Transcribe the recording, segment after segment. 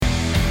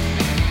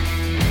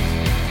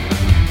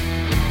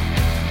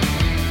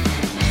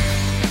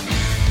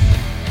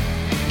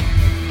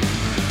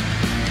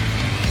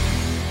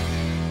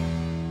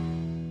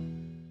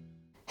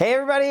Hey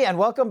everybody, and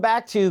welcome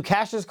back to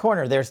Cash's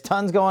Corner. There's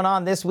tons going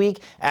on this week,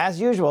 as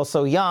usual.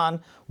 So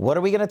Jan, what are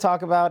we going to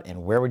talk about,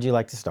 and where would you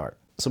like to start?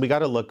 So we got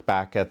to look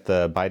back at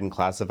the Biden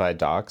classified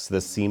docs.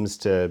 This seems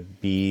to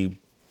be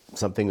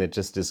something that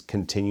just is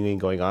continuing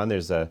going on.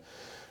 There's a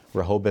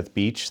Rehoboth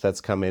Beach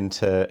that's come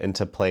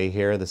into play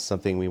here. This is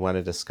something we want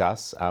to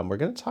discuss. We're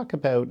going to talk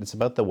about, it's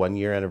about the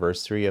 1-year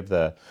anniversary of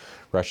the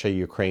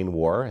Russia-Ukraine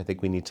war. I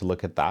think we need to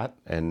look at that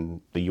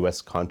and the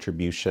U.S.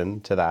 contribution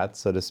to that,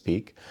 so to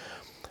speak.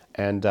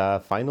 And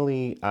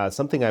finally,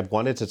 something I've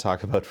wanted to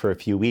talk about for a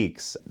few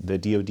weeks, the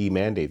DoD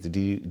mandate,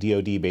 the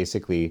DoD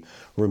basically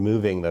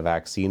removing the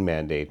vaccine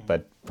mandate,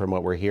 but from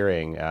what we're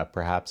hearing,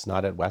 perhaps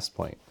not at West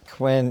Point.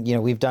 When,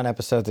 we've done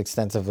episodes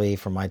extensively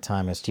from my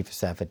time as Chief of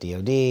Staff at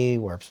DoD,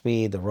 Warp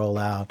Speed, the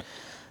rollout.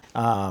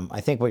 I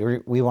think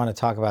what we want to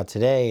talk about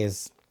today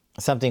is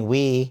something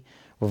we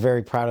were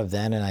very proud of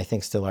then, and I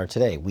think still are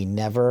today. We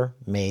never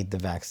made the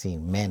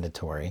vaccine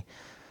mandatory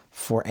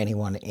for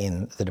anyone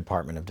in the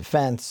Department of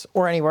Defense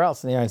or anywhere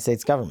else in the United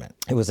States government.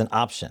 It was an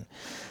option.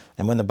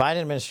 And when the Biden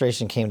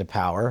administration came to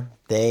power,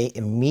 they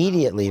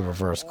immediately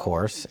reversed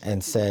course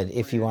and said,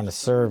 if you want to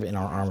serve in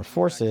our armed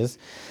forces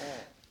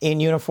in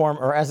uniform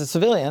or as a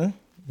civilian,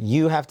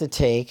 you have to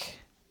take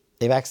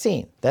a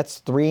vaccine. That's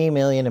 3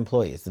 million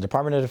employees. The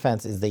Department of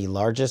Defense is the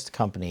largest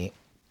company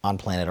on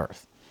planet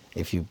Earth,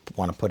 if you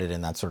want to put it in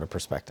that sort of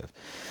perspective.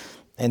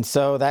 And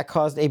so that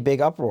caused a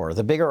big uproar.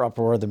 The bigger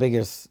uproar, the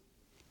biggest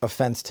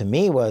offense to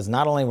me was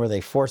not only were they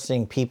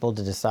forcing people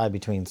to decide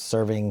between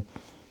serving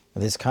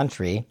this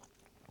country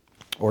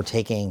or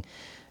taking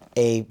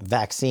a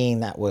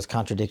vaccine that was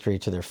contradictory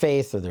to their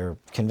faith or their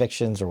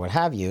convictions or what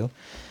have you,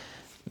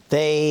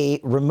 they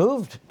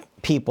removed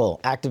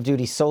people, active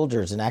duty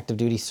soldiers and active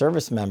duty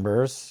service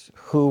members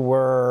who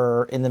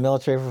were in the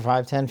military for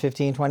 5, 10,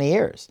 15, 20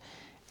 years.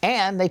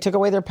 And they took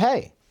away their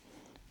pay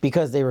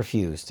because they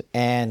refused.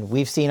 And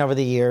we've seen over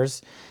the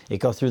years it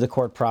go through the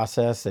court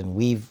process, and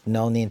we've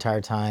known the entire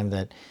time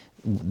that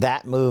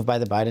that move by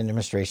the Biden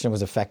administration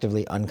was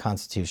effectively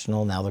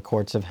unconstitutional. Now the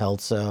courts have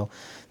held so.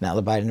 Now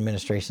the Biden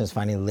administration has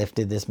finally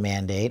lifted this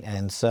mandate.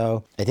 And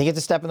so I think it's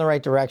a step in the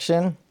right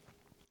direction.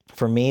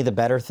 For me, the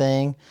better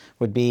thing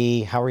would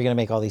be, how are we going to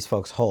make all these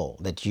folks whole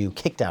that you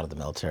kicked out of the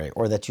military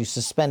or that you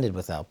suspended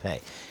without pay?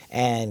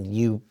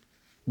 And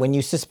when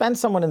you suspend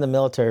someone in the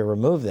military,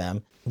 remove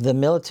them, the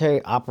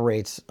military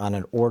operates on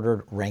an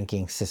ordered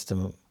ranking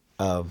system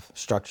of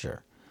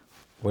structure.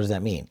 What does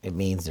that mean? It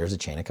means there's a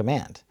chain of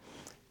command.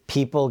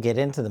 People get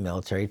into the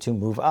military to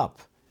move up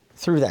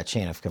through that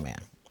chain of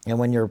command. And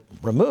when you're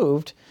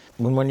removed,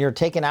 when you're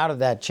taken out of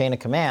that chain of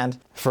command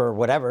for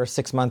whatever,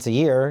 6 months, a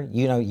year,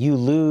 you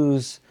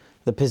lose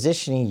the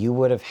positioning you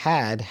would have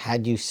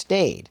had you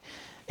stayed.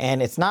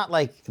 And it's not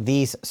like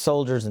these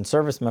soldiers and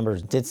service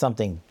members did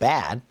something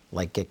bad,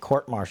 like get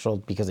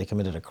court-martialed because they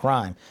committed a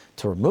crime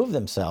to remove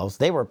themselves.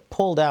 They were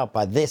pulled out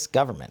by this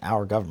government,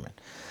 our government,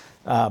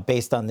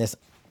 based on this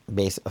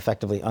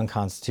effectively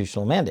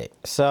unconstitutional mandate.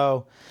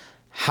 So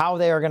how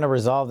they are going to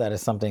resolve that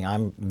is something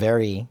I'm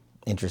very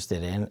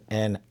interested in.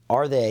 And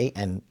are they,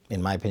 and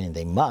in my opinion,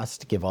 they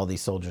must give all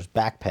these soldiers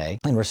back pay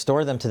and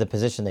restore them to the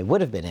position they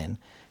would have been in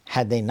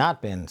had they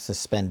not been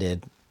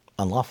suspended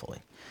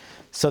unlawfully.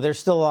 So there's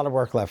still a lot of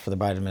work left for the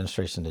Biden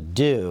administration to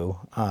do.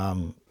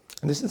 And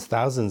this is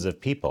thousands of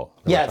people.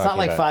 Yeah, it's not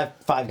like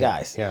five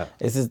guys. Yeah.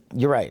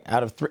 You're right.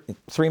 Out of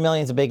 3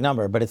 million is a big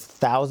number, but it's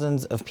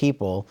thousands of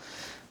people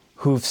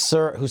who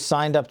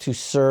signed up to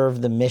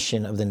serve the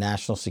mission of the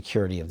national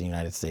security of the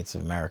United States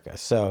of America.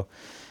 So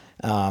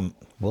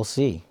we'll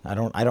see. I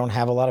don't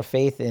have a lot of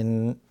faith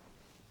in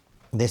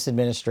this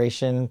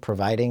administration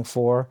providing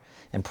for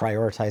and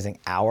prioritizing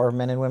our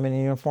men and women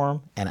in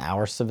uniform and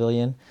our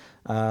civilian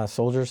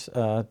soldiers,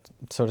 so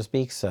to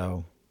speak.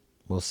 So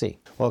we'll see.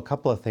 Well, a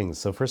couple of things.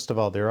 So first of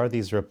all, there are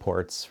these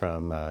reports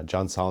from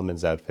John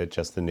Solomon's outfit,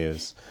 Just the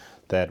News,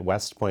 that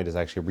West Point has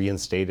actually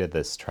reinstated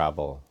this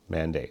travel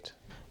mandate.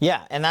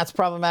 Yeah, and that's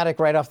problematic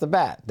right off the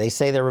bat. They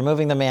say they're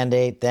removing the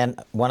mandate. Then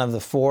one of the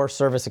 4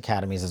 service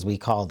academies, as we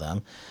call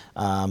them,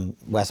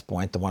 West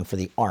Point, the one for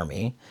the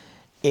Army,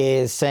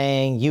 is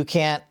saying you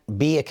can't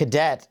be a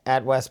cadet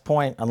at West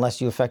Point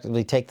unless you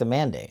effectively take the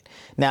mandate.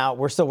 Now,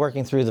 we're still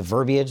working through the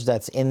verbiage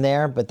that's in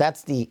there, but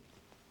that's the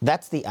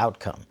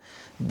outcome.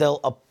 They'll,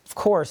 of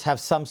course, have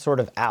some sort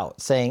of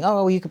out saying,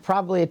 oh, you could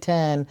probably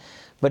attend,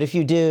 but if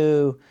you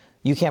do,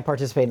 you can't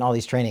participate in all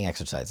these training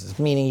exercises,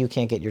 meaning you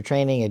can't get your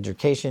training,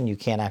 education, you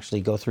can't actually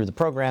go through the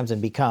programs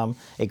and become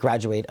a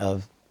graduate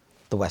of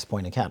the West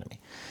Point Academy.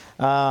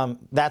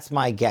 That's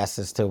my guess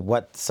as to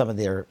what some of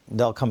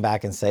they'll come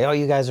back and say, oh,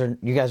 you guys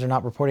are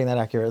not reporting that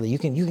accurately. You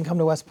can come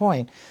to West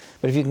Point,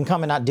 but if you can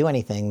come and not do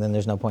anything, then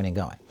there's no point in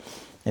going.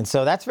 And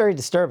so that's very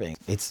disturbing.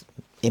 It's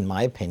in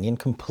my opinion,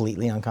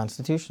 completely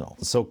unconstitutional.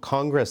 So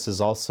Congress has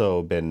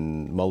also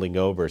been mulling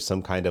over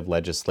some kind of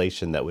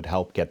legislation that would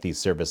help get these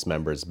service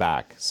members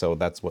back. So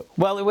that's what.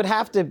 Well, it would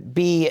have to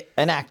be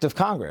an act of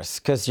Congress,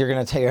 because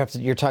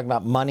you're talking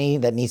about money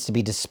that needs to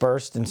be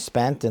dispersed and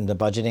spent, and the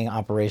budgeting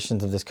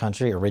operations of this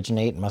country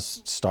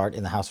must start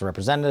in the House of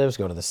Representatives,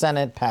 go to the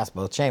Senate, pass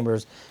both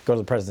chambers, go to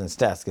the president's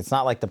desk. It's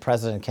not like the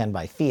president can,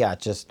 by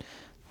fiat, just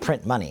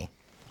print money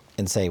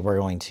and say, we're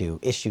going to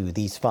issue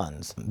these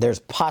funds. There's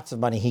pots of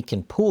money he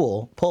can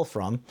pull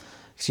from,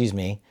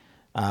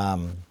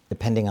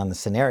 depending on the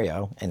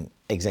scenario and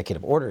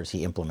executive orders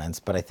he implements.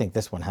 But I think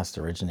this one has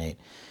to originate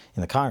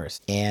in the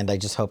Congress. And I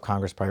just hope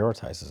Congress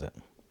prioritizes it.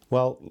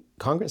 Well,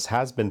 Congress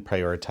has been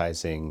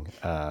prioritizing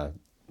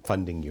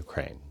funding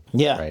Ukraine.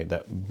 Yeah.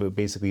 Right.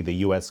 Basically, the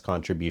U.S.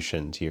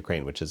 contribution to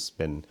Ukraine, which has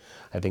been,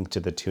 I think, to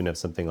the tune of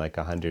something like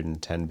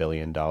 $110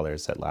 billion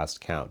at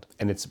last count.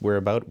 And we're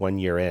about 1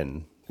 year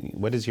in.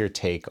 What is your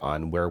take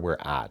on where we're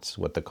at,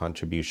 what the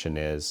contribution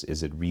is?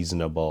 Is it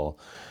reasonable?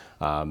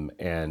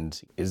 And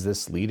is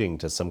this leading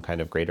to some kind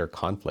of greater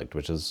conflict,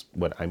 which is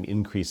what I'm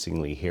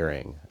increasingly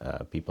hearing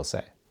people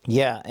say?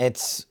 Yeah,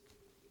 it's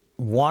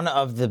one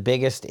of the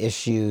biggest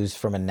issues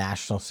from a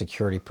national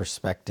security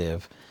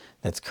perspective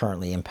that's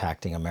currently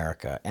impacting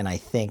America. And I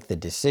think the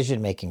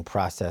decision-making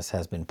process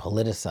has been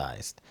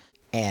politicized.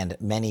 And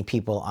many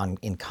people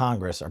in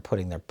Congress are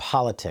putting their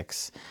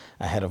politics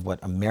ahead of what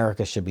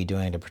America should be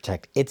doing to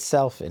protect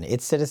itself and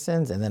its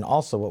citizens, and then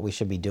also what we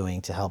should be doing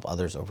to help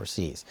others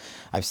overseas.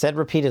 I've said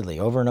repeatedly,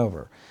 over and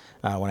over,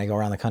 when I go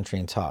around the country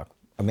and talk,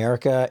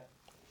 America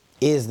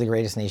is the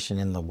greatest nation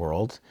in the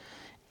world,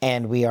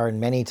 and we are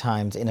many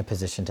times in a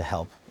position to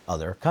help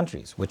other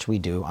countries, which we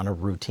do on a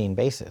routine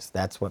basis.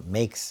 That's what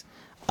makes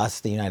us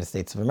the United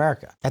States of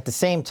America. At the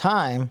same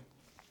time,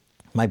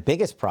 my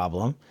biggest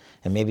problem,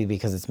 and maybe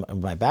because it's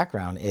my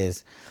background,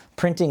 is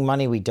printing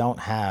money we don't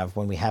have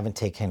when we haven't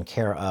taken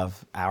care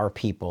of our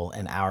people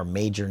and our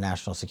major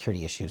national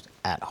security issues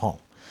at home.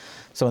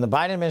 So when the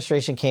Biden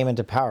administration came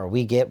into power,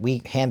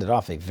 we handed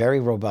off a very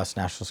robust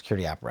national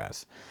security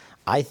apparatus.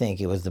 I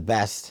think it was the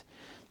best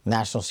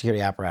national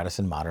security apparatus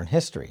in modern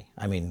history.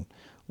 I mean,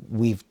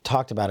 we've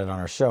talked about it on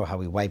our show, how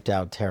we wiped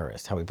out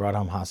terrorists, how we brought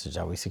home hostages,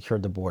 how we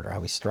secured the border, how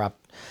we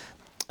stopped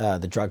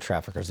the drug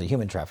traffickers, the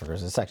human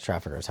traffickers, the sex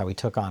traffickers, how we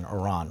took on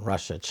Iran,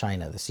 Russia,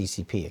 China, the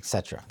CCP,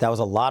 etc. That was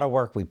a lot of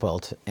work we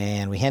built,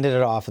 and we handed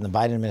it off, and the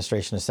Biden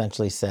administration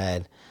essentially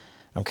said,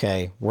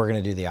 okay, we're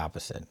going to do the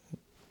opposite.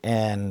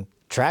 And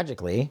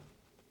tragically,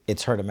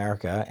 it's hurt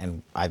America,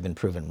 and I've been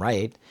proven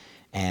right.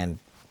 And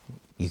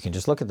you can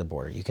just look at the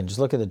border. You can just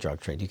look at the drug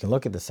trade. You can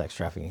look at the sex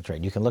trafficking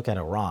trade. You can look at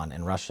Iran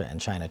and Russia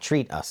and China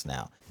treat us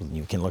now.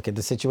 You can look at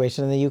the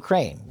situation in the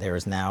Ukraine. There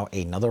is now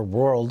another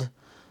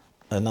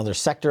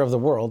sector of the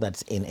world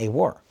that's in a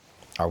war.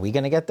 Are we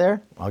going to get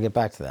there? I'll get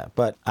back to that.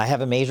 But I have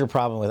a major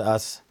problem with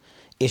us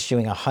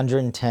issuing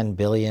 $110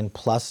 billion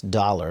plus,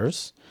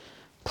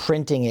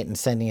 printing it and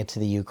sending it to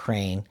the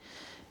Ukraine.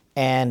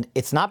 And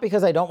it's not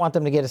because I don't want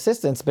them to get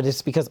assistance, but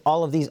it's because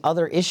all of these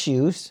other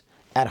issues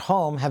at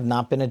home have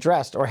not been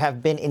addressed or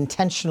have been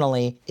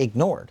intentionally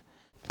ignored.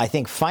 I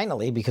think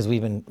finally, because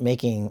we've been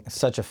making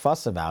such a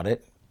fuss about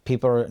it,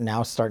 people are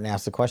now starting to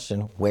ask the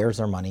question,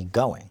 where's our money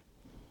going?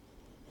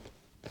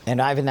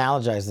 And I've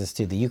analogized this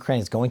to the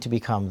Ukraine is going to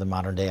become the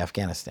modern day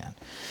Afghanistan.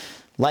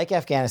 Like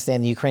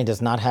Afghanistan, the Ukraine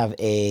does not have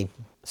a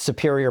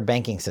superior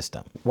banking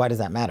system. Why does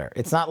that matter?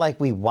 It's not like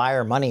we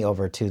wire money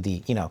over to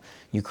the,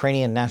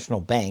 Ukrainian national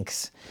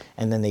banks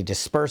and then they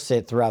disperse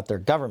it throughout their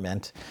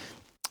government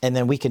and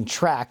then we can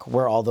track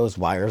where all those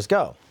wires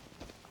go.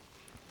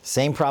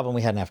 Same problem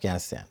we had in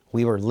Afghanistan.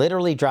 We were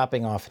literally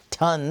dropping off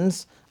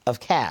tons of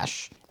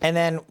cash, and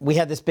then we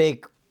had this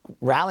big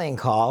rallying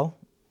call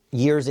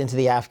years into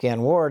the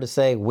Afghan war to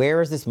say,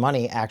 where is this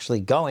money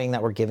actually going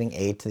that we're giving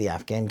aid to the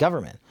Afghan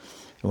government?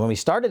 And when we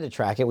started to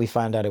track it, we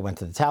found out it went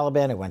to the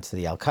Taliban, it went to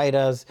the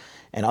Al-Qaeda's,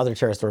 and other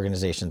terrorist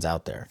organizations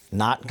out there.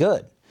 Not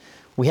good.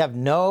 We have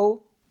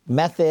no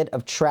method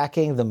of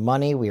tracking the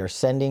money we are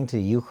sending to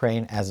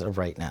Ukraine as of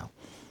right now.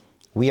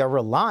 We are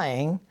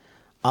relying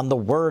on the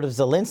word of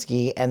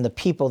Zelensky and the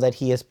people that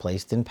he has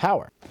placed in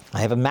power.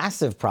 I have a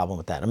massive problem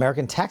with that.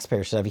 American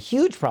taxpayers should have a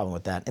huge problem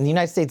with that. And the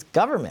United States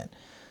government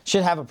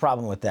should have a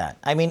problem with that.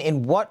 I mean,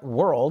 in what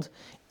world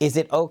is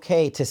it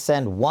okay to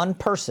send one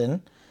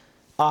person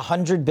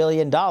 $100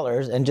 billion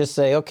and just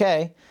say,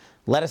 okay,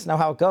 let us know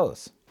how it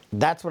goes?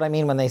 That's what I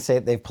mean when they say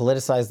they've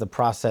politicized the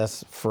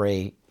process for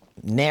a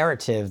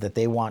narrative that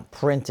they want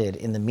printed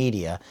in the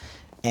media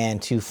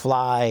and to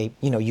fly,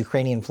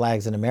 Ukrainian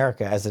flags in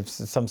America as if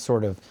it's some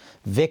sort of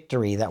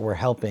victory that we're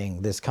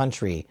helping this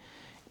country.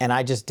 And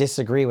I just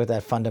disagree with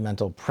that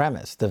fundamental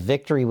premise. The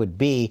victory would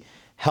be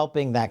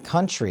helping that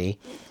country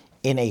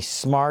in a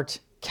smart,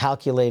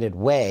 calculated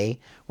way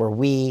where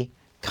we,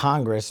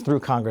 through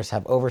Congress,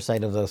 have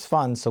oversight of those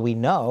funds so we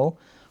know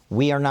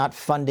we are not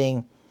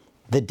funding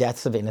the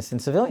deaths of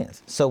innocent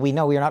civilians. So we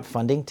know we are not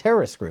funding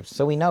terrorist groups.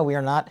 So we know we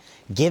are not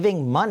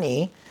giving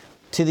money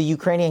to the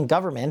Ukrainian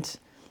government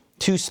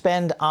to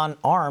spend on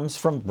arms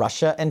from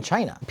Russia and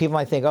China. People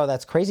might think, oh,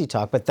 that's crazy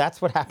talk, but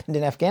that's what happened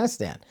in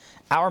Afghanistan.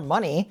 Our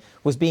money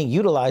was being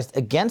utilized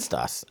against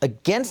us,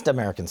 against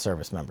American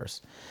service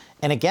members,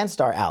 and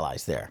against our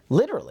allies there,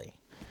 literally.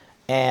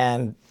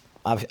 And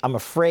I'm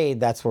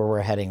afraid that's where we're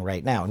heading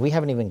right now. And we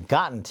haven't even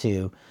gotten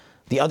to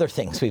the other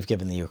things we've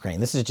given the Ukraine.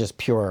 This is just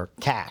pure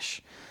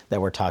cash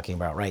that we're talking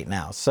about right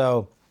now.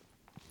 So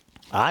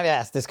I've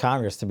asked this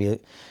Congress to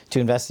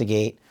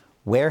investigate,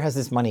 where has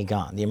this money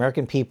gone? The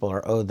American people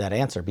are owed that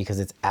answer because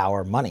it's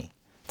our money.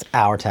 It's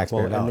our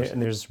taxpayer dollars.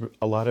 And there's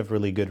a lot of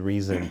really good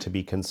reason to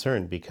be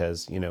concerned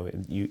because,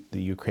 the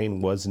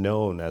Ukraine was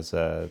known as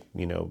a,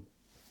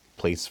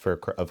 place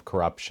of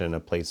corruption, a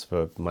place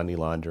for money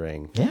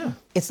laundering. Yeah.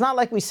 It's not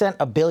like we sent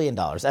 $1 billion,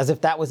 as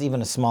if that was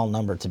even a small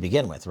number to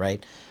begin with,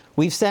 right?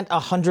 We've sent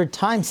 100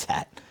 times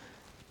that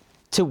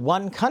to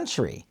one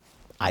country.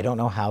 I don't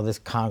know how this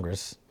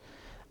Congress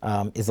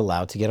is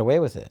allowed to get away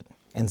with it.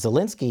 And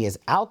Zelensky is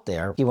out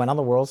there. He went on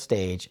the world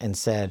stage and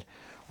said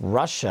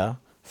Russia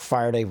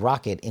fired a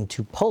rocket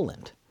into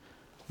Poland,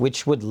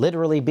 which would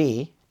literally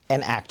be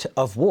an act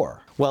of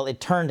war. Well, it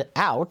turned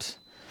out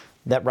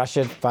that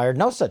Russia fired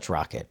no such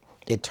rocket.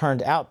 It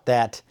turned out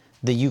that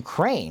the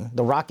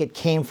rocket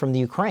came from the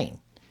Ukraine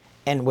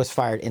and was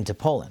fired into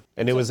Poland.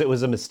 And it was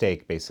a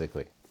mistake,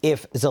 basically.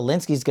 If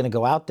Zelensky's going to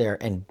go out there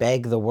and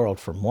beg the world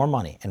for more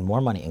money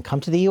and come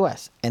to the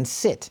U.S. and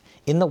sit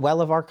in the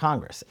well of our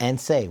Congress and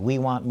say, we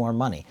want more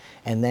money,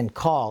 and then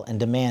call and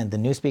demand the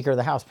new Speaker of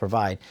the House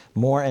provide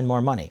more and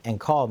more money, and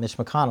call Mitch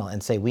McConnell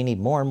and say, we need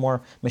more and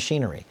more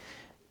machinery,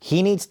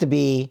 he needs to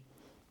be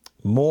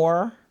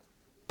more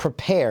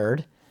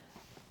prepared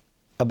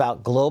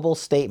about global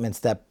statements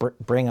that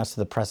bring us to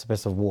the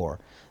precipice of war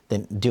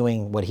than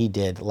doing what he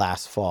did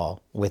last fall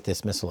with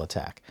this missile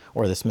attack,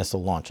 or this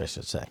missile launch, I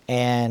should say.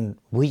 And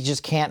we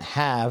just can't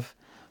have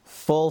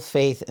full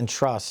faith and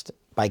trust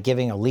by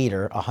giving a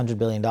leader $100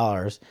 billion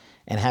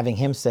and having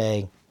him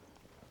say,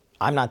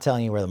 I'm not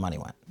telling you where the money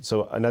went.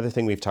 So another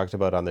thing we've talked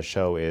about on the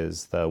show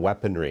is the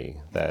weaponry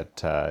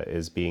that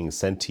is being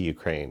sent to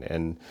Ukraine.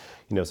 And,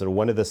 sort of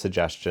one of the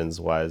suggestions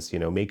was,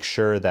 make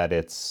sure that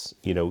it's,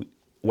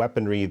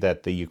 weaponry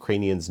that the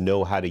Ukrainians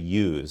know how to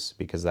use,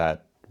 because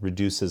that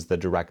reduces the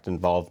direct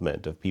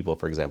involvement of people,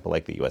 for example,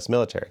 like the U.S.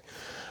 military.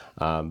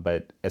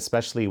 But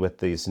especially with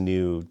these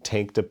new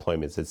tank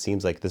deployments, it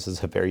seems like this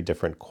is a very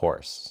different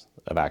course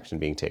of action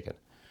being taken.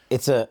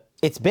 It's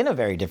been a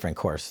very different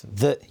course.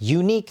 The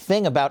unique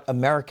thing about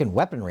American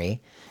weaponry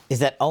is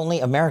that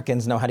only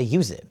Americans know how to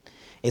use it.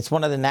 It's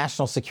one of the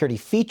national security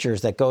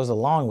features that goes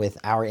along with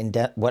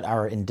what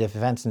our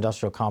defense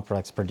industrial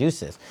complex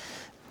produces.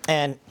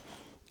 And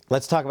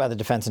let's talk about the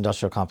defense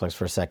industrial complex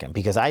for a second,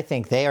 because I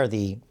think they are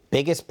the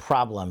biggest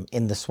problem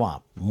in the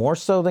swamp, more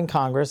so than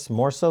Congress,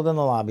 more so than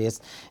the lobbyists,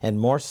 and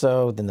more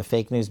so than the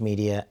fake news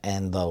media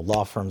and the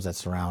law firms that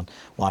surround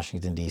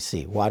Washington,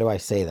 D.C. Why do I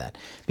say that?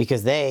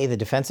 Because the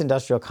defense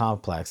industrial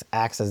complex,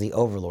 acts as the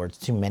overlords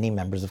to many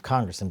members of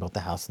Congress in both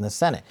the House and the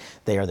Senate.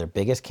 They are their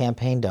biggest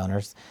campaign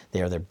donors.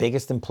 They are their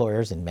biggest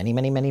employers in many,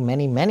 many, many,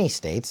 many, many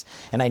states.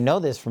 And I know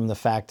this from the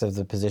fact of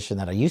the position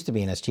that I used to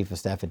be in as Chief of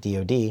Staff at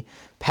DOD,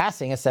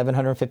 passing a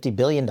 $750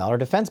 billion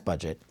defense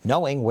budget,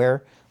 knowing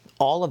where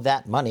all of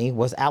that money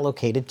was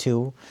allocated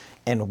to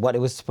and what it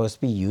was supposed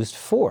to be used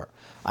for.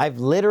 I've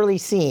literally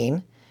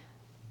seen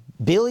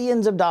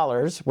billions of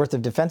dollars worth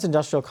of defense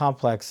industrial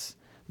complex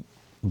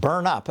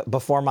burn up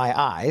before my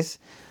eyes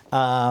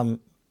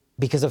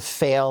because of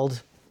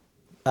failed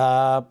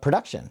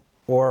production,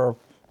 or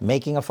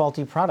making a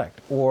faulty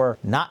product, or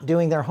not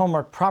doing their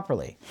homework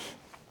properly,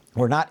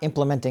 or not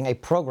implementing a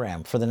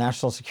program for the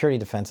national security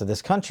defense of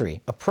this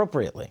country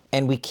appropriately.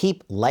 And we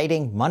keep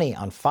lighting money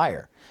on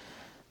fire,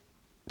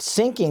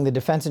 sinking the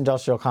defense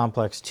industrial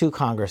complex to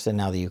Congress and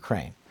now the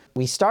Ukraine.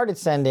 We started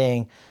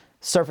sending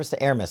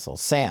surface-to-air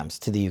missiles, SAMs,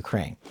 to the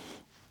Ukraine.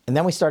 And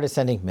then we started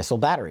sending missile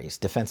batteries,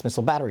 defense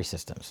missile battery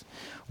systems.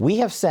 We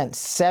have sent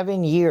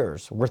 7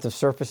 years worth of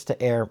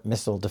surface-to-air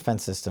missile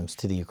defense systems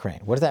to the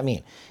Ukraine. What does that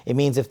mean? It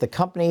means if the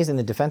companies in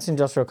the defense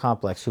industrial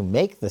complex who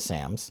make the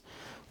SAMs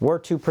were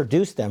to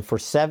produce them for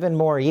 7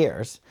 more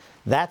years,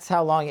 that's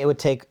how long it would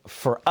take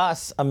for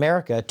us,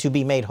 America, to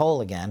be made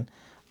whole again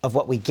of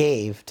what we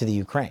gave to the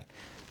Ukraine.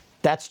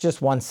 That's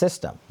just one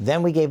system.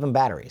 Then we gave them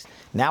batteries.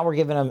 Now we're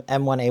giving them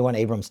M1A1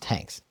 Abrams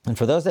tanks. And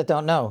for those that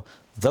don't know,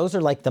 those are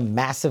like the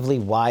massively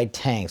wide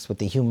tanks with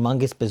the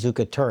humongous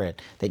bazooka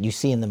turret that you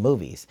see in the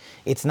movies.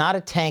 It's not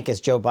a tank, as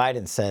Joe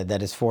Biden said,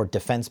 that is for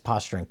defense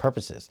posturing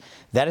purposes.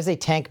 That is a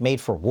tank made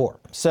for war.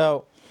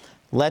 So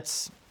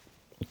let's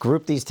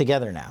group these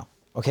together now.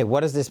 Okay,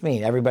 what does this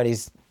mean?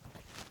 Everybody's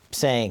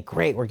saying,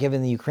 great, we're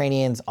giving the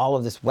Ukrainians all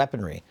of this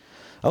weaponry.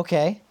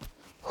 Okay,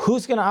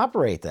 who's going to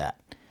operate that?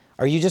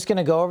 Are you just going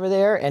to go over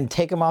there and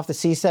take them off the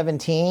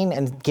C-17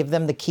 and give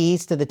them the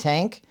keys to the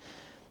tank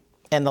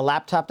and the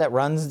laptop that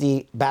runs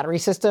the battery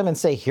system and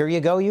say, here you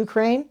go,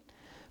 Ukraine?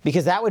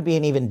 Because that would be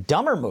an even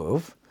dumber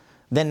move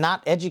than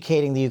not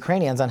educating the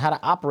Ukrainians on how to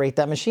operate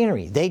that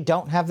machinery. They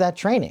don't have that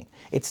training.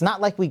 It's not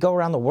like we go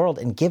around the world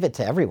and give it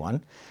to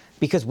everyone.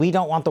 because we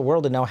don't want the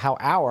world to know how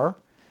our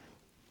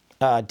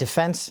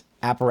defense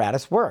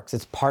apparatus works.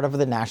 It's part of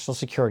the national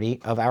security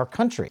of our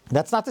country.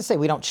 That's not to say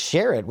we don't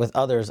share it with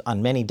others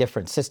on many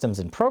different systems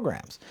and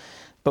programs.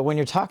 But when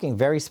you're talking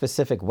very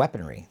specific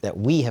weaponry that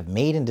we have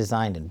made and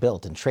designed and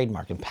built and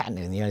trademarked and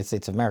patented in the United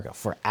States of America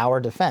for our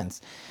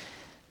defense,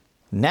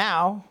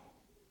 now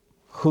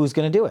who's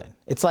going to do it?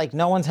 It's like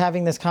no one's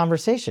having this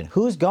conversation.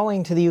 Who's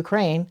going to the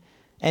Ukraine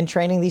and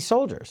training these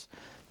soldiers?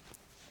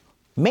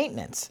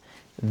 Maintenance.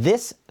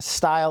 This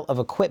style of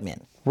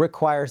equipment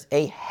requires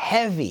a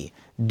heavy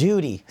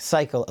duty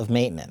cycle of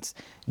maintenance,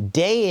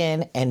 day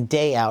in and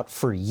day out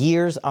for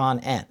years on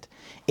end.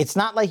 It's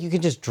not like you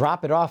can just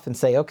drop it off and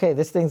say, okay,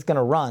 this thing's going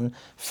to run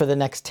for the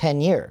next 10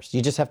 years.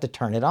 You just have to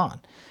turn it on.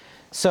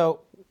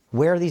 So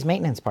where are these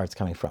maintenance parts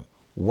coming from?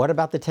 What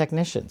about the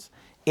technicians?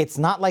 It's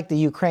not like the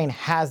Ukraine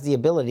has the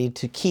ability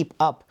to keep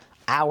up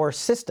our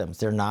systems.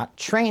 They're not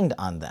trained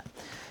on them.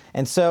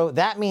 And so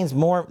that means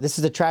more, this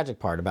is the tragic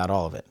part about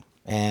all of it.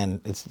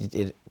 And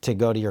to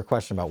go to your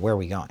question about where are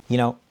we going. You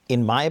know,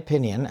 in my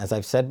opinion, as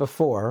I've said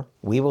before,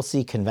 we will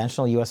see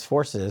conventional U.S.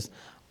 forces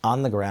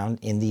on the ground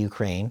in the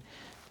Ukraine.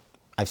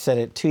 I've said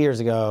it 2 years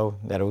ago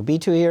that it would be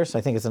 2 years. So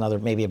I think it's another,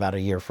 maybe about a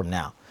year from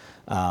now,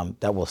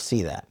 that we'll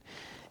see that.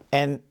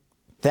 And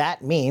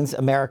that means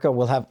America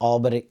will have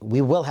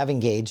we will have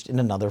engaged in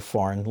another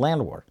foreign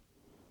land war.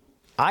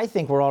 I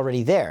think we're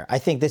already there. I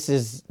think this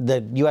is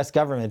the U.S.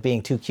 government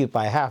being too cute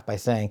by half by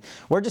saying,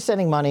 we're just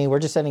sending money, we're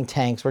just sending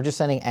tanks, we're just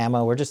sending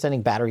ammo, we're just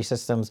sending battery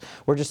systems,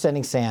 we're just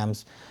sending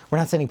SAMs. We're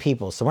not sending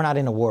people, so we're not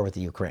in a war with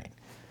the Ukraine.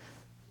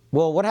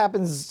 Well, what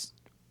happens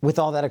with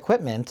all that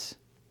equipment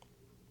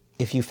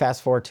if you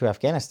fast forward to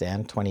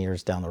Afghanistan 20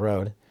 years down the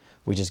road?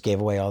 We just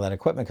gave away all that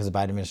equipment because the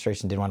Biden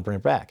administration didn't want to bring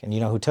it back. And you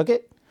know who took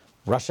it?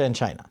 Russia and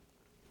China.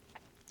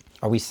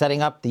 Are we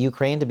setting up the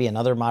Ukraine to be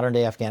another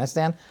modern-day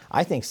Afghanistan?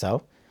 I think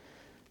so.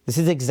 This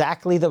is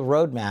exactly the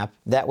roadmap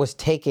that was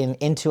taken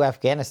into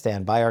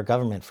Afghanistan by our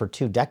government for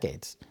 2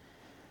 decades.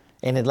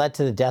 And it led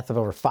to the death of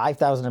over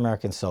 5,000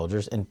 American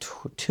soldiers and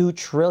 $2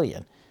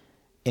 trillion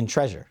in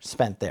treasure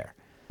spent there.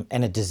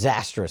 And a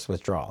disastrous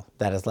withdrawal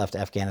that has left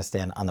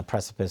Afghanistan on the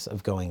precipice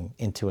of going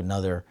into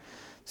another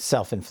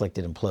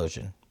self-inflicted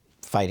implosion,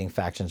 fighting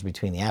factions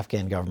between the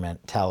Afghan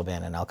government,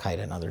 Taliban, and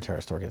Al-Qaeda and other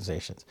terrorist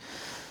organizations.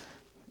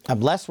 I'm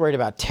less worried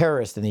about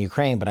terrorists in the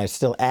Ukraine, but I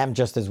still am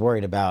just as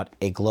worried about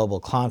a global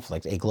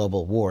conflict, a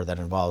global war that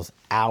involves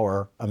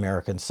our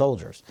American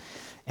soldiers.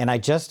 And I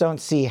just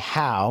don't see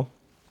how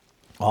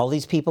all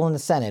these people in the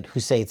Senate who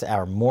say it's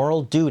our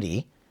moral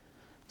duty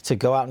to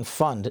go out and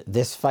fund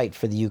this fight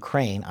for the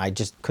Ukraine, I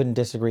just couldn't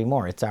disagree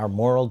more. It's our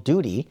moral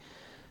duty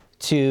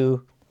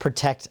to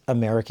protect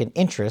American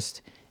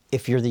interest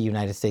if you're the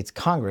United States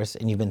Congress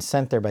and you've been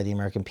sent there by the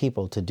American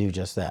people to do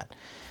just that.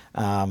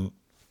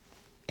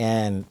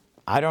 And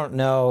I don't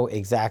know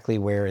exactly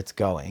where it's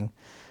going,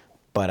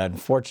 but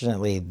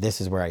unfortunately, this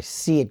is where I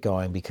see it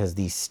going because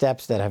these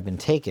steps that have been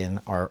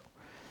taken are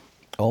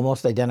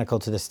almost identical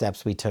to the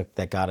steps we took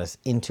that got us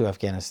into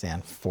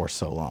Afghanistan for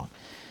so long.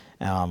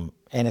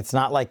 And it's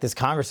not like this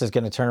Congress is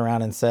going to turn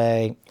around and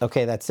say,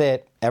 okay, that's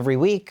it. Every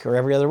week or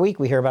every other week,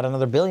 we hear about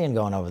another billion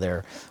going over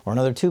there, or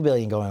another 2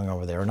 billion going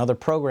over there, or another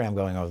program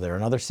going over there, or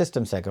another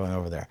system set going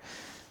over there.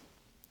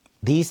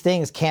 These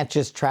things can't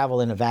just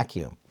travel in a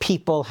vacuum.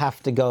 People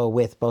have to go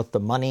with both the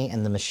money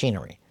and the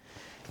machinery.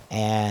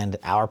 And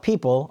our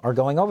people are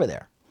going over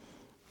there.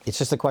 It's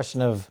just a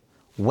question of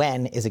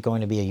when is it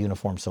going to be a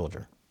uniformed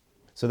soldier?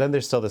 So then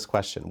there's still this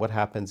question. What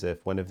happens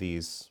if one of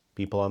these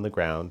people on the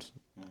ground,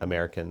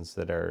 Americans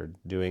that are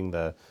doing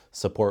the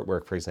support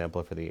work, for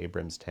example, for the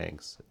Abrams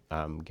tanks,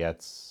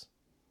 gets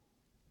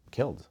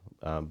killed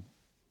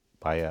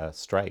by a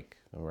strike,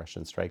 a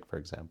Russian strike, for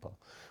example?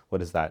 What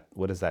does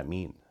that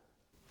mean?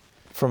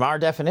 From our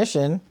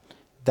definition,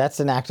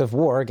 that's an act of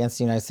war against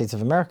the United States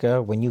of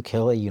America when you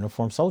kill a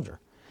uniformed soldier.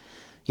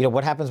 You know,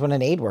 what happens when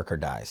an aid worker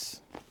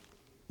dies?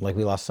 Like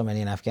we lost so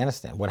many in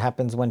Afghanistan. What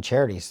happens when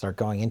charities start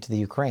going into the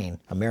Ukraine,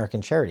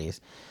 American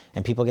charities,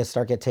 and people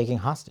start taking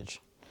hostage?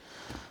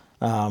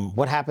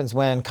 What happens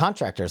when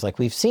contractors, like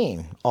we've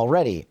seen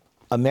already,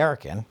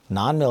 American,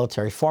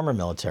 non-military, former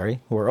military,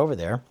 who are over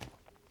there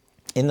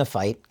in the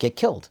fight, get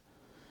killed?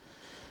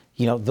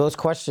 You know, those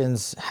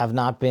questions have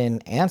not been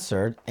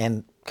answered,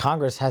 and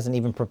Congress hasn't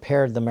even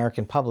prepared the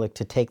American public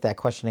to take that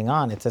questioning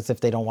on. It's as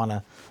if they don't want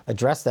to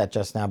address that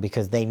just now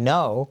because they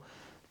know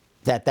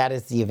that that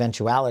is the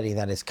eventuality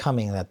that is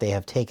coming, that they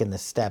have taken the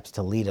steps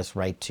to lead us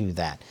right to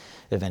that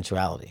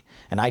eventuality.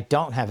 And I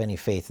don't have any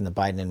faith in the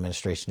Biden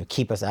administration to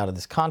keep us out of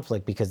this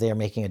conflict because they are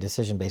making a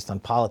decision based on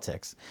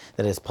politics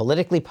that is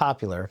politically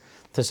popular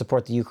to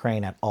support the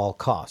Ukraine at all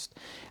costs.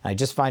 And I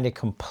just find it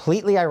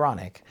completely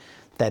ironic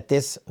that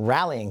this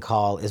rallying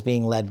call is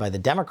being led by the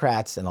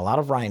Democrats and a lot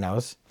of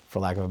rhinos, for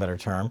lack of a better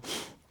term.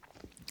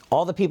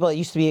 All the people that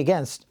used to be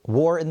against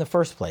war in the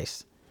first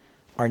place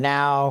are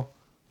now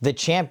the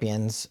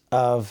champions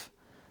of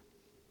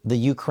the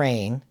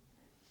Ukraine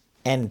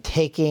and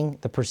taking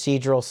the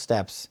procedural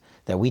steps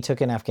that we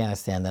took in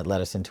Afghanistan that led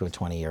us into a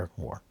 20-year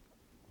war.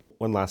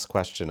 One last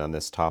question on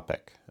this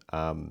topic.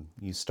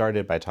 You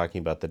started by talking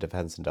about the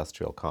defense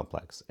industrial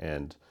complex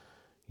and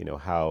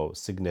how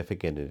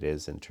significant it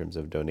is in terms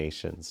of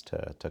donations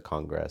to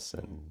Congress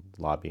and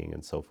lobbying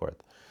and so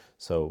forth.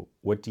 So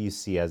what do you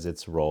see as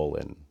its role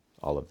in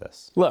all of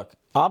this? Look,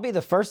 I'll be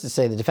the first to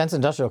say the defense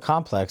industrial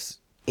complex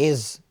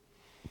is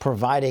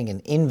providing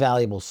an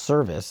invaluable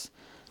service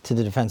to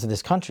the defense of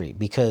this country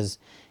because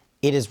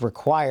it is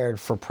required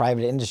for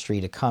private industry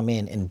to come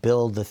in and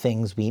build the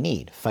things we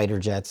need: fighter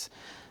jets,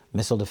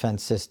 missile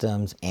defense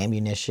systems,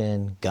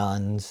 ammunition,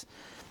 guns,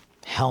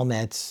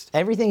 helmets,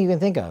 everything you can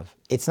think of.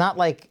 It's not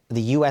like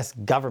the US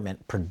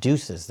government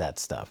produces that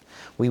stuff.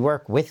 We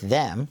work with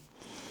them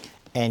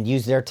and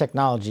use their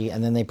technology,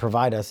 and then they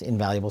provide us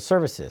invaluable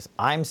services.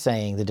 I'm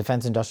saying the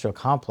defense industrial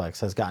complex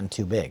has gotten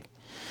too big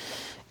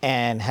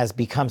and has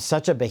become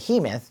such a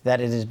behemoth that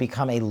it has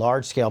become a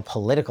large-scale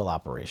political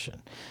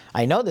operation.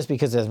 I know this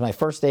because as my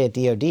first day at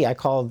DoD, I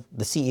called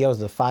the CEOs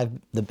of the five,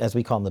 as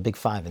we call them, the big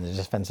five in the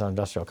defense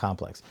industrial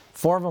complex.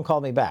 4 of them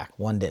called me back,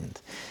 1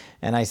 didn't.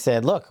 And I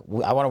said, look,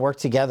 I want to work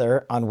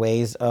together on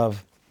ways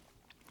of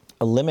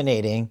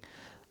eliminating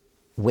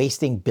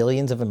wasting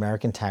billions of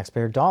American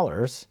taxpayer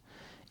dollars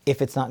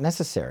if it's not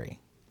necessary.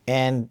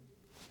 And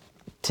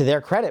to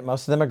their credit,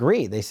 most of them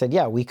agreed. They said,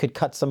 yeah, we could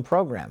cut some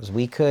programs.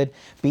 We could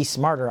be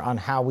smarter on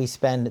how we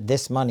spend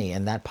this money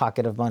and that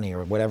pocket of money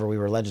or whatever we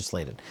were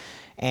legislated.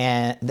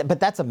 But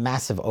that's a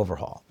massive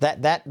overhaul.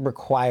 That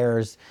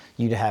requires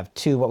you to have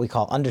 2 what we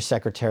call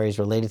undersecretaries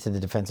related to the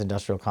defense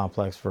industrial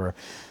complex for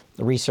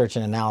research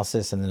and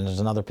analysis, and then there's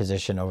another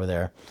position over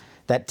there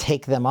that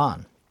take them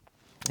on.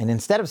 And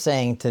instead of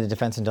saying to the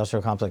defense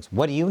industrial complex,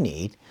 what do you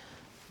need?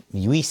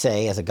 We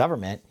say as a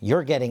government,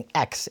 you're getting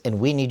X and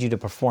we need you to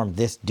perform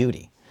this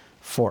duty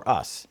for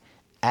us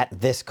at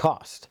this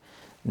cost,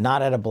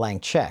 not at a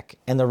blank check.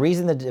 And the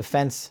reason the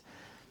defense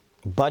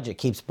budget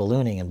keeps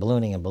ballooning and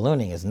ballooning and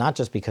ballooning is not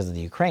just because of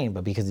the Ukraine,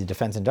 but because the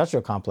defense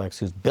industrial complex,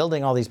 who's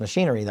building all these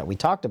machinery that we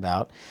talked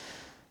about,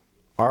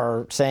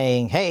 are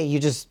saying, hey, you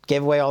just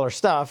gave away all our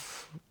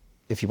stuff.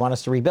 If you want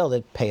us to rebuild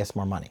it, pay us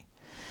more money.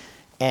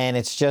 And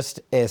it's just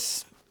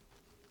this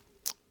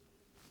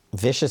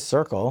vicious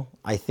circle,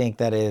 I think,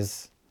 that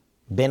has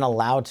been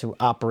allowed to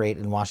operate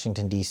in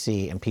Washington,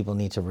 D.C., and people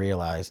need to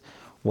realize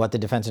what the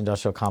defense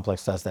industrial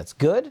complex does that's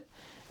good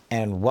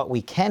and what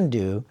we can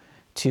do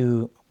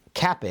to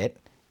cap it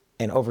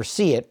and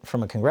oversee it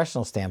from a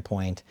congressional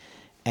standpoint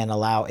and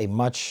allow a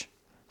much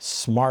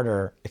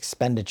smarter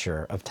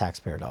expenditure of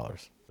taxpayer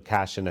dollars.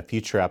 Kash, in a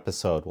future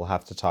episode, we'll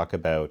have to talk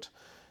about,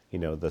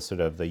 the sort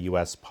of the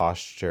U.S.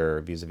 posture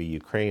vis-a-vis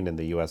Ukraine and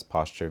the U.S.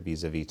 posture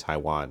vis-a-vis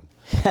Taiwan.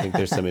 I think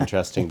there's some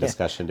interesting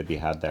discussion to be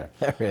had there.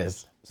 There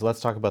is. So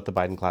let's talk about the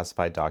Biden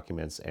classified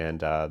documents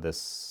and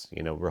this,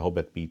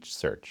 Rehoboth Beach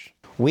search.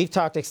 We've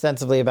talked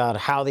extensively about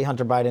how the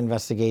Hunter Biden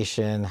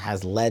investigation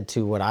has led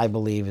to what I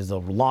believe is a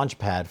launch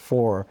pad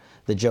for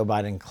the Joe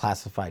Biden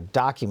classified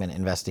document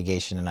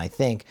investigation, and I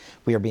think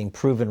we are being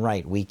proven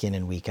right week in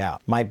and week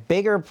out. My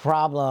bigger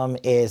problem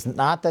is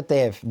not that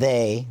the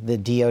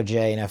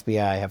DOJ and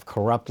FBI, have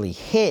corruptly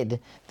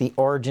hid the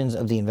origins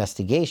of the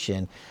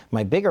investigation.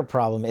 My bigger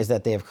problem is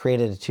that they have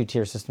created a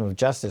 2-tier system of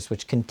justice,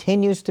 which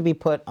continues to be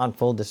put on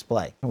full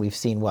display. We've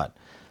seen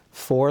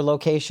 5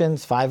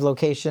 locations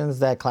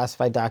that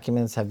classified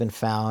documents have been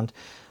found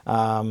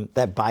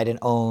that Biden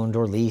owned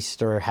or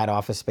leased or had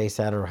office space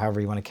at, or however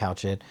you want to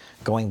couch it,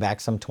 going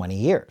back some 20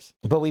 years.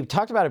 But we've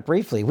talked about it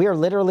briefly. We are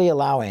literally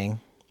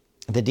allowing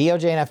the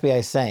DOJ and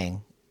FBI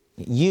saying,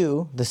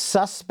 you, the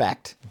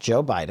suspect,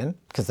 Joe Biden,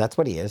 because that's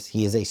what he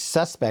is a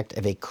suspect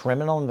of a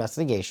criminal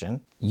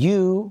investigation,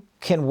 you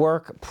can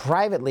work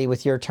privately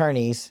with your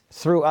attorneys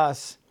through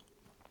us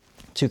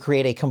to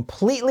create a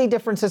completely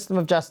different system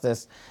of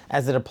justice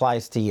as it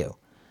applies to you.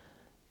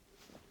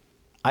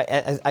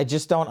 I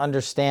just don't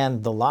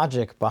understand the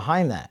logic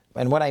behind that.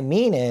 And what I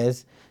mean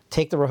is,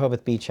 take the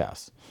Rehoboth Beach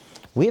House.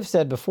 We have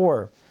said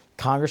before,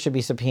 Congress should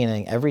be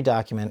subpoenaing every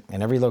document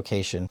and every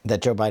location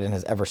that Joe Biden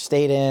has ever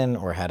stayed in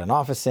or had an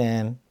office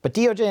in. But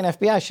DOJ and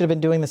FBI should have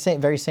been doing the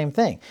very same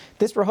thing.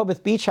 This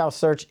Rehoboth Beach House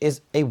search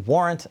is a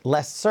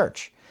warrantless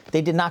search.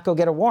 They did not go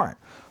get a warrant.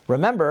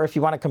 Remember, if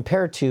you want to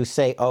compare it to,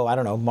 say,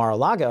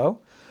 Mar-a-Lago,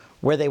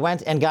 where they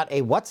went and got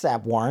a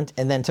WhatsApp warrant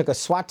and then took a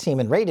SWAT team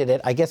and raided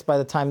it, I guess by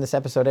the time this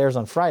episode airs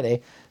on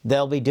Friday,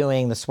 they'll be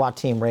doing the SWAT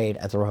team raid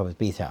at the Rehoboth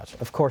Beach House.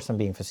 Of course, I'm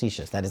being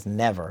facetious. That is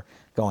never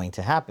going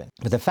to happen.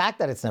 But the fact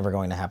that it's never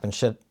going to happen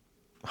should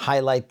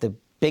highlight the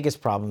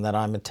biggest problem that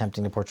I'm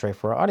attempting to portray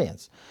for our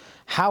audience.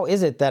 How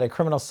is it that a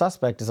criminal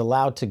suspect is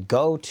allowed to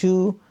go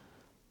to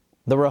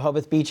the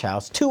Rehoboth Beach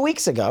House 2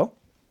 weeks ago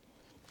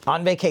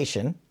on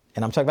vacation,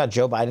 and I'm talking about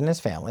Joe Biden and his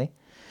family,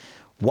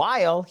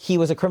 while he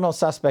was a criminal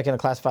suspect in a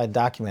classified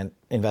document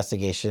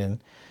investigation,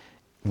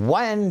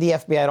 when the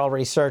FBI had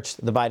already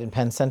searched the Biden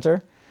Penn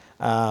Center,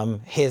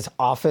 his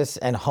office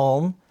and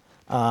home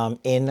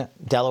in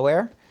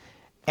Delaware?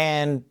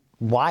 And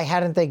why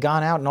hadn't they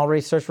gone out and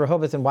already searched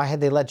Rehoboth, and why had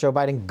they let Joe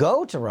Biden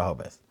go to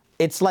Rehoboth?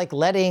 It's like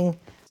letting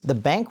the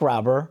bank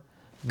robber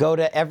go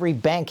to every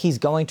bank he's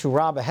going to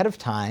rob ahead of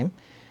time,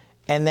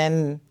 and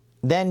then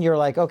then you're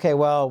like, okay,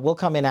 well, we'll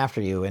come in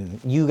after you and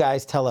you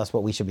guys tell us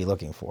what we should be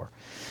looking for.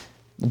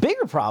 The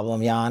bigger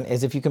problem, Jan,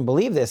 is if you can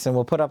believe this, and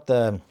we'll put up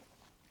the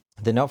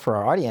note for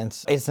our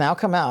audience, it's now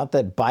come out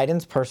that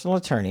Biden's personal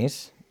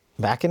attorneys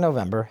back in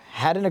November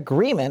had an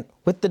agreement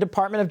with the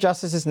Department of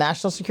Justice's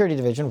National Security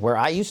Division, where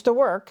I used to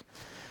work,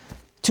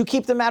 to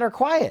keep the matter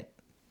quiet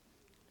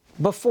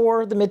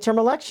before the midterm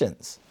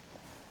elections.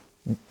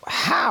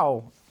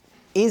 How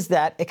is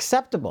that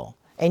acceptable?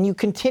 And you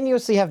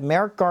continuously have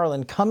Merrick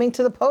Garland coming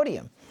to the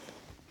podium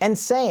and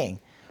saying,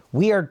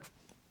 we are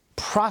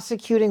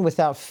prosecuting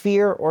without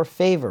fear or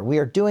favor. We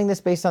are doing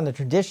this based on the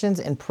traditions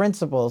and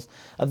principles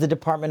of the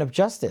Department of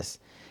Justice.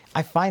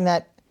 I find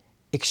that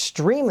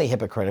extremely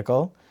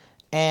hypocritical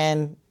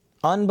and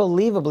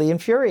unbelievably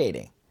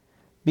infuriating,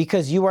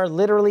 because you are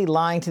literally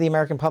lying to the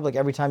American public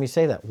every time you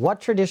say that.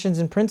 What traditions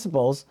and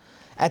principles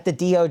at the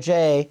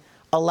DOJ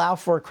allow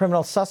for a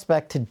criminal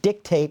suspect to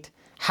dictate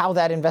how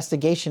that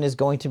investigation is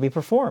going to be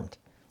performed?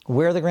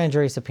 Where are the grand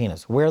jury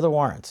subpoenas? Where are the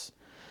warrants?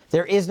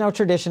 There is no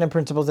tradition and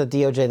principles at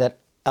DOJ that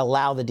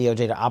allow the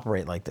DOJ to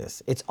operate like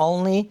this. It's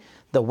only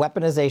the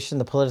weaponization,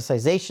 the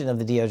politicization of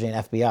the DOJ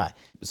and FBI.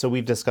 So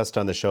we've discussed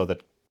on the show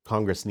that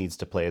Congress needs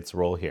to play its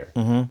role here,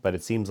 but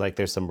it seems like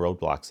there's some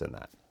roadblocks in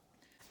that.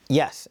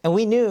 Yes, and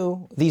we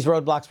knew these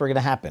roadblocks were going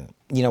to happen.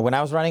 You know, when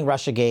I was running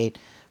Russiagate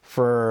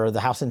for the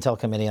House Intel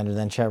Committee under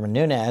then Chairman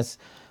Nunes,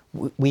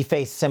 we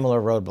faced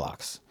similar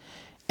roadblocks.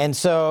 And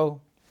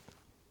so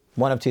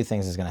one of two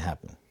things is going to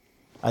happen.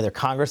 Either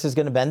Congress is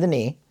going to bend the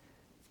knee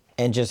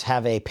and just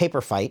have a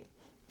paper fight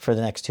for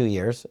the next 2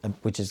 years,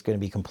 which is going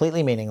to be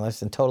completely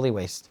meaningless and totally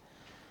waste,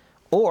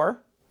 or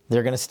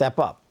they're going to step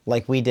up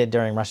like we did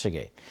during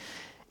Russiagate.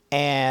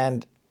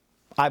 And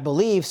I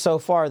believe so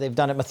far they've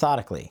done it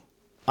methodically.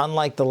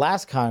 Unlike the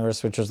last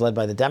Congress, which was led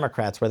by the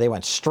Democrats, where they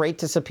went straight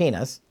to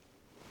subpoenas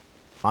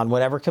on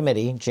whatever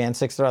committee, Jan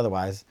 6th or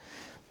otherwise,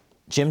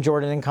 Jim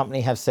Jordan and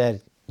company have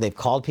said, they've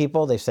called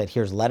people, they've said,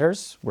 here's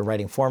letters, we're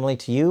writing formally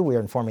to you, we're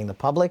informing the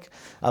public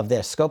of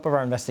the scope of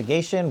our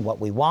investigation, what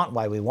we want,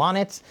 why we want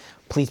it,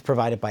 please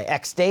provide it by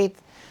X date.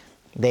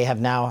 They have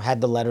now had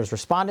the letters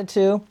responded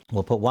to.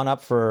 We'll put one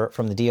up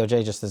from the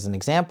DOJ just as an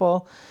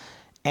example.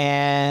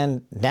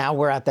 And now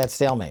we're at that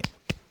stalemate.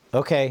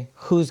 Okay,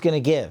 who's going to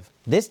give?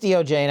 This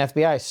DOJ and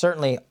FBI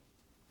certainly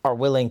are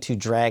willing to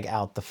drag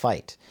out the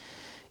fight.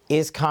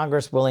 Is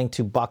Congress willing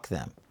to buck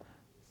them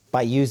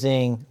by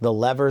using the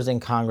levers in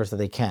Congress that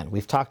they can?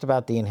 We've talked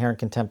about the inherent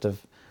contempt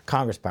of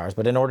Congress powers,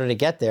 but in order to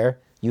get there,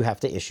 you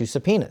have to issue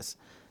subpoenas.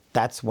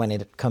 That's when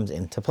it comes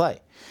into play.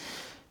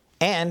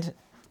 And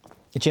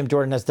Jim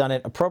Jordan has done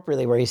it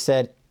appropriately, where he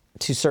said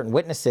to certain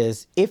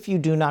witnesses, if you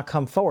do not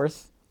come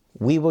forth,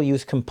 we will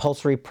use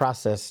compulsory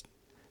process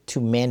to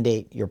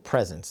mandate your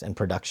presence and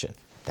production.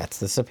 That's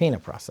the subpoena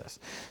process.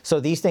 So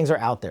these things are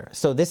out there.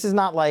 So this is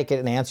not like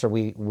an answer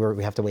we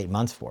have to wait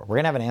months for. We're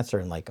going to have an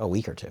answer in like a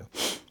week or two.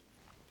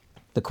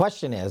 The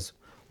question is,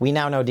 we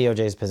now know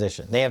DOJ's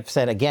position. They have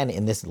said, again,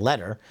 in this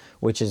letter,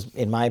 which is,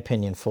 in my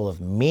opinion, full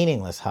of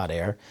meaningless hot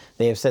air,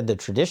 they have said the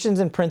traditions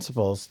and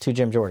principles, to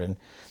Jim Jordan,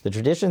 the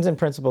traditions and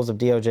principles of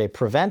DOJ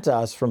prevent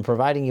us from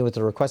providing you with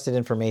the requested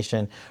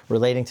information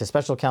relating to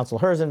Special Counsel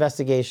Hur's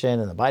investigation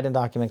and the Biden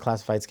document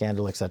classified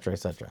scandal, et cetera, et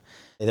cetera.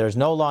 There is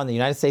no law in the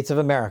United States of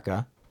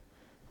America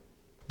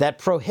that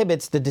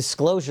prohibits the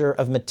disclosure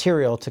of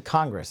material to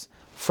Congress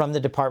from the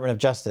Department of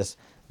Justice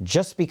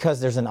just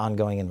because there's an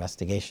ongoing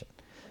investigation.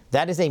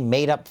 That is a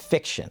made-up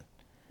fiction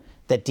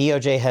that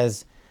DOJ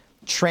has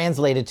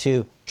translated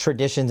to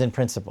traditions and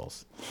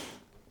principles.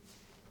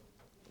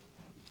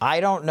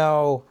 I don't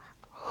know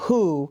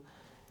who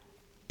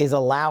is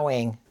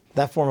allowing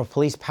that form of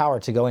police power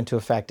to go into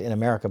effect in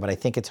America, but I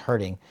think it's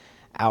hurting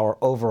our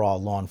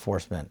overall law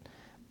enforcement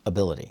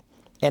ability.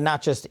 And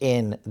not just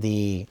in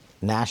the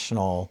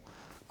national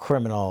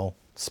criminal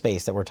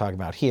space that we're talking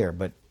about here,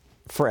 but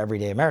for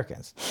everyday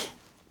Americans.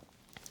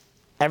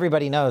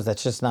 Everybody knows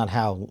that's just not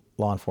how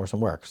law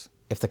enforcement works.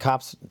 If the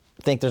cops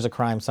think there's a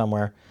crime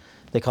somewhere,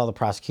 they call the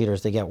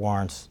prosecutors, they get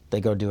warrants, they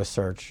go do a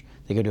search,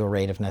 they go do a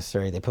raid if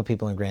necessary, they put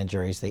people in grand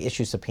juries, they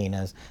issue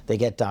subpoenas, they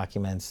get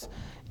documents,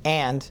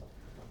 and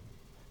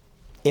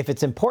if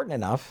it's important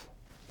enough,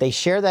 they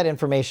share that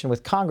information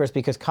with Congress,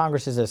 because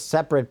Congress is a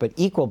separate but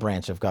equal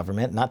branch of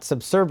government, not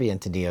subservient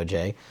to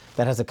DOJ,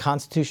 that has a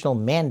constitutional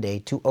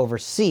mandate to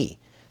oversee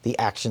the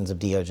actions of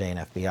DOJ and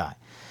FBI.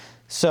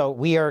 So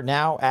we are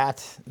now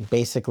at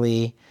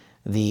basically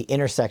the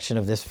intersection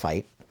of this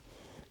fight.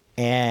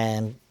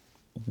 And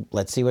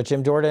let's see what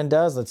Jim Jordan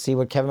does. Let's see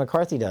what Kevin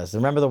McCarthy does.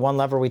 Remember the one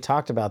lever we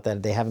talked about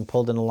that they haven't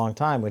pulled in a long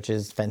time, which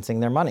is fencing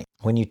their money.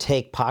 When you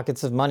take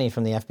pockets of money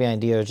from the FBI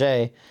and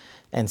DOJ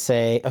and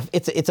say,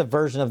 it's a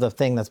version of the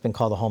thing that's been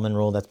called the Holman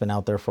Rule that's been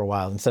out there for a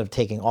while. Instead of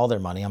taking all their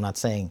money, I'm not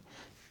saying,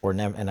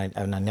 and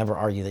I never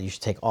argue that you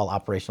should take all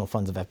operational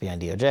funds of FBI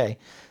and DOJ.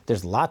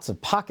 There's lots of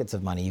pockets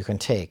of money you can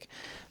take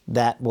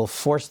that will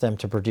force them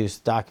to produce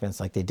documents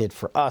like they did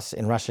for us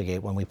in Russiagate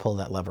when we pulled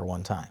that lever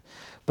one time.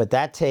 But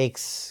that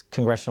takes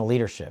congressional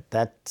leadership.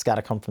 That's got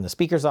to come from the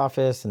Speaker's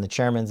office, and the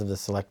chairmen of the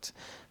select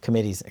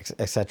committees,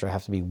 et cetera,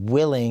 have to be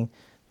willing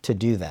to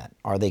do that?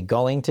 Are they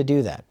going to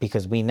do that?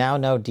 Because we now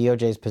know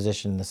DOJ's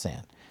position in the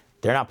sand.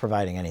 They're not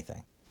providing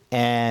anything.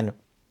 And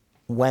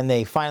when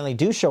they finally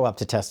do show up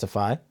to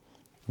testify,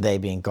 they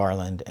being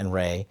Garland and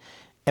Wray,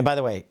 and by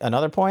the way,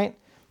 another point,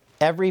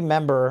 every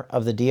member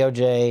of the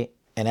DOJ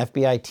and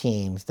FBI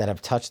teams that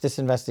have touched this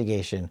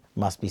investigation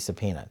must be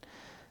subpoenaed.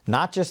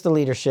 Not just the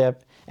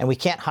leadership, and we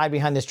can't hide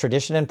behind this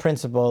tradition and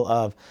principle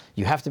of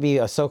you have to be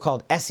a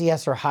so-called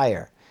SES or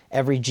higher.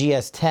 Every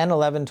GS 10,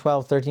 11,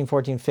 12, 13,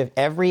 14, 15,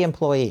 every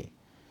employee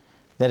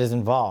that is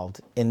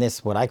involved in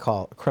this, what I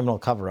call criminal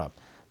cover-up,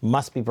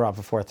 must be brought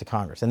before the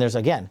Congress. And there's,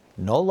 again,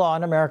 no law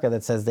in America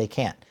that says they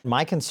can't.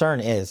 My concern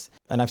is,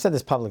 and I've said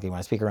this publicly when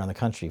I speak around the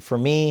country, for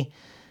me,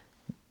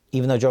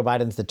 even though Joe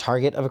Biden's the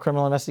target of a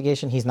criminal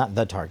investigation, he's not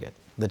the target.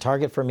 The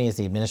target for me is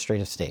the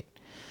administrative state.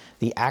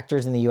 The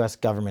actors in the U.S.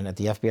 government at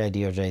the FBI,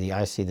 DOJ, the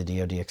IC, the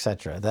DOD, et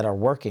cetera, that are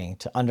working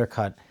to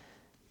undercut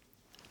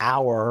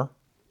our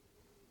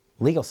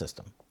legal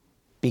system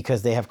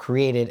because they have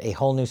created a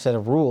whole new set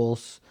of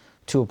rules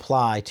to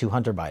apply to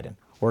Hunter Biden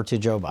or to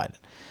Joe Biden.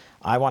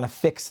 I want to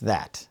fix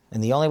that.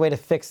 And the only way to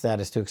fix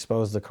that is to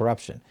expose the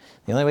corruption.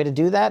 The only way to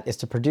do that is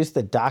to produce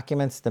the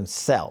documents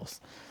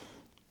themselves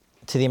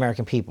to the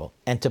American people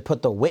and to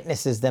put the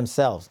witnesses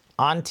themselves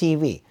on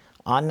TV,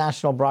 on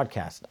national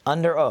broadcast,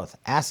 under oath,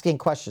 asking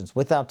questions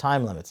without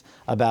time limits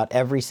about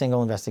every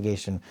single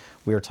investigation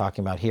we were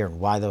talking about here and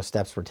why those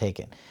steps were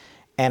taken.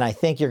 And I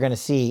think you're going to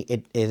see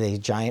it is a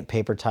giant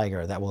paper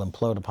tiger that will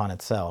implode upon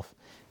itself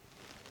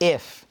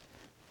if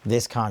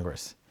this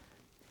Congress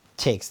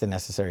takes the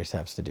necessary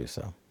steps to do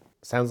so.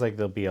 Sounds like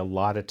there'll be a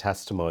lot of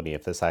testimony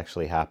if this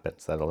actually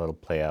happens. That'll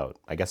play out.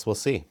 I guess we'll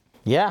see.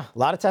 Yeah, a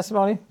lot of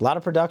testimony, a lot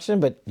of production,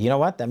 but you know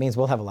what? That means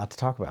we'll have a lot to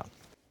talk about.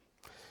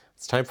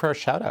 It's time for our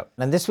shout out.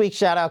 And this week's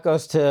shout out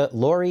goes to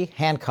Lori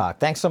Hancock.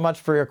 Thanks so much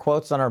for your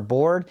quotes on our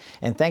board.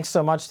 And thanks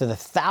so much to the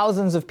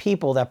thousands of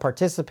people that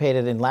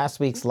participated in last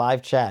week's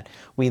live chat.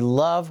 We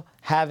love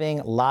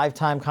having live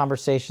time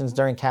conversations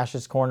during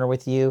Kash's Corner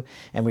with you.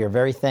 And we are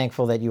very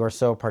thankful that you are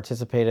so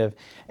participative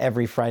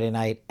every Friday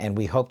night. And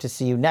we hope to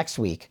see you next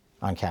week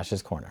on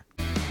Kash's Corner.